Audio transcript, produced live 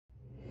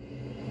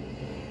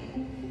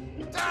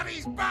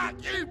Daddy's back,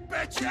 you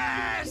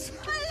bitches!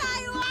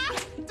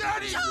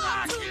 Daddy's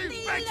back, you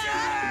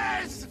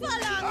bitches!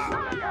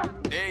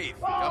 Dave,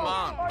 come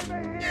on.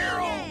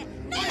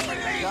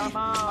 Come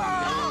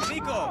on.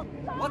 Nico,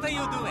 what are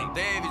you doing?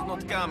 Dave is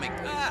not coming.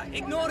 Ah,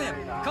 ignore him.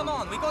 Come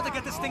on, we gotta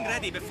get this thing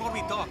ready before we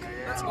dock.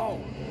 Let's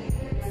go.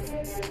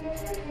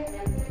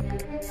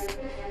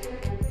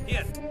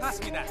 Here, pass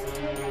me that.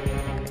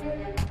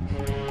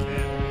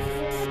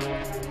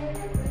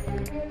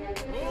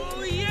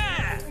 Oh,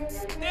 yeah!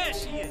 There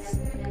she is.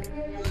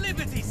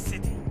 Liberty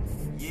City.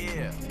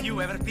 Yeah.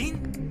 You ever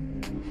been?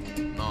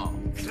 No.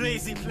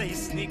 Crazy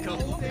place, Nico.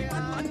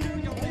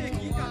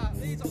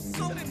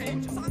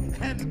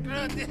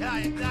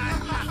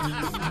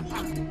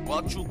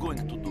 What you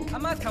going to do? I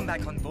might come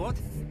back on board,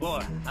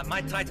 or I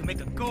might try to make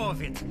a go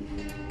of it.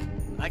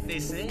 Like they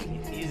say,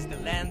 it is the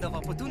land of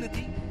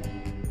opportunity.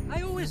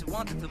 I always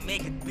wanted to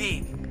make it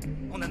big.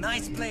 Own a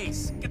nice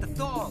place, get a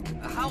dog,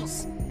 a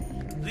house.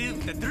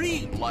 Live the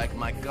dream. Like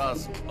my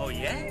cousin. Oh,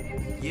 yeah?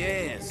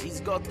 Yes, he's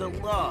got the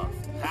lot.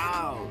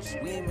 House,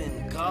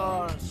 women,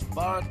 cars,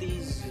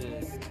 parties.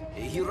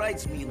 He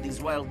writes me in these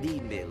wild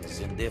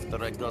emails, and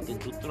after I got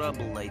into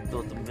trouble, I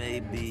thought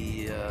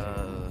maybe,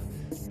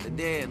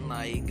 then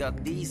I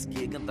got this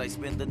gig, and I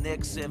spend the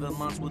next 7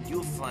 months with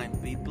you fine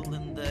people,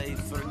 and I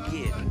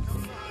forget.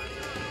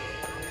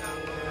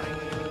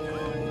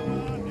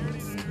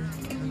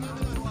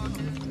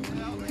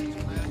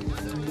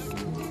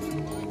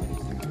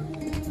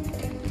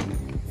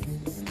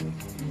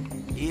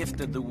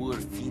 After the war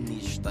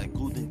finished, I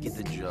couldn't get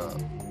a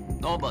job.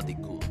 Nobody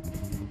could.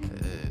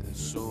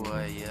 So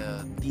I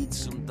did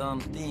some dumb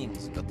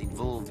things, got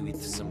involved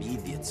with some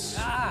idiots.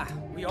 Ah,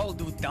 we all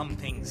do dumb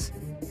things.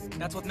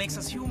 That's what makes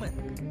us human.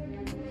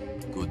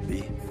 Could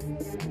be.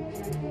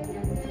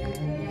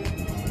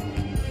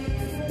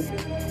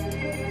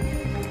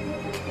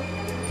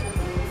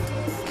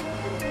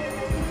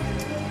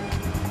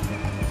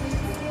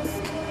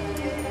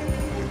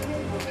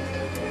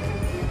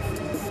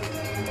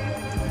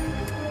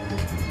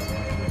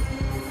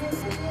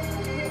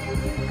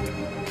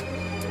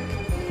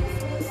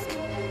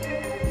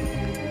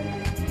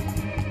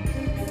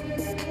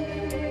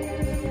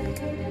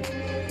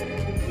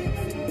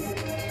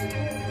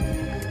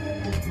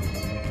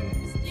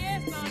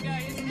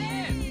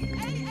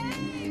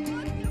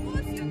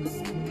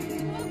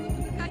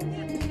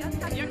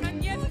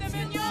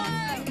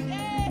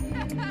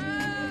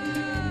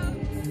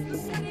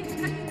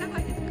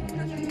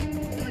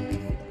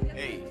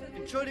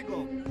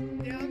 Entschuldigung.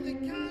 Der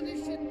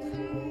amerikanische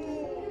Traum.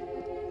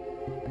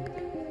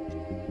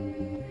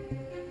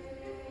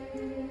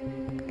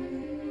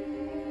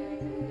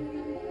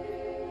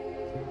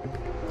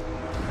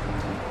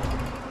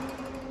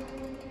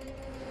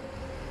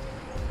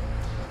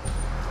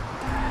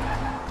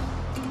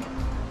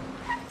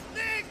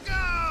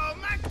 Nico,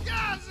 my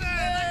cousin! I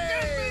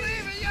can't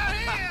believe it, you're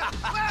here!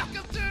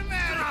 Welcome to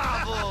America!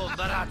 Bravo,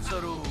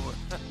 Barazzaru!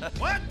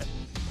 What?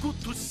 Good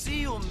to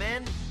see you,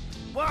 man.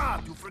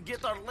 What? You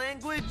forget our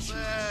language?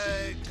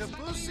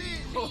 Kabusi?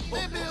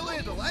 Maybe a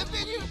little. I've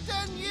been here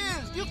 10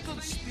 years. You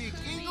can speak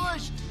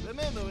English.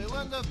 Remember, we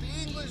learned off the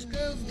English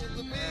girls with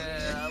the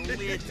A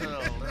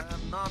little.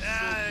 Not so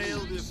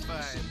He'll be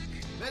fine.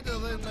 Better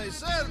than my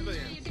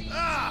Serbian.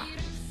 Ah!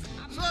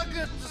 So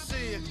good to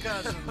see you,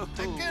 cousin. I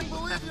can't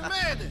believe you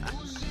made it.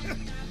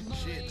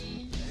 Shit,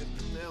 I have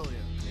to tell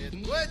you. We had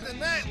quite a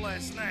night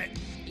last night.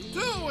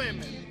 2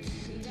 women.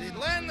 The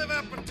land of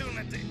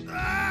opportunity.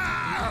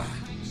 Ah!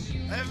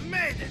 I've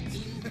made it!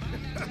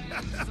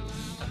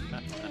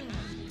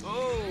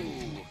 Oh!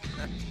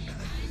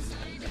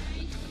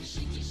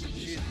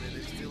 Shit, man,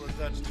 it's still a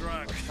touch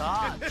drunk.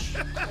 Touch!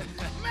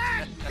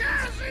 My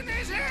cousin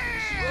is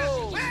here!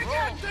 Whoa, We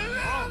got to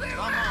know the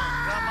come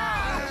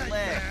on,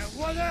 relax.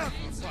 Whatever,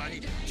 buddy.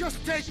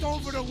 Just take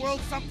over the world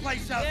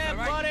someplace else, Yeah, all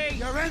right? buddy.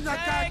 You're in the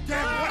goddamn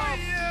Screw way.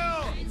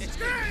 you!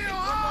 Screw you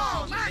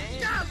all! My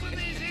cousin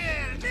is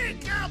here!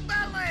 Nico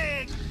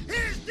Bellic!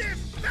 He's the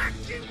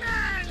fucking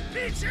man,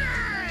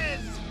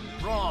 bitches!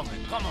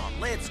 Roman, come on,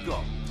 let's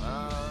go.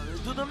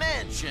 To the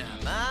mansion,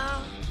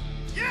 huh?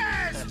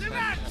 Yes, the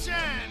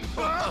mansion!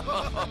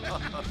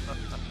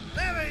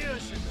 Maybe you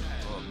should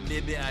have. Oh,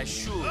 maybe I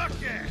should.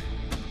 Okay.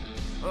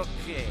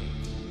 Okay.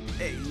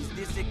 Hey, is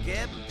this a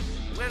cab?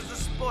 Where's the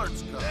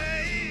sports car?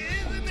 Here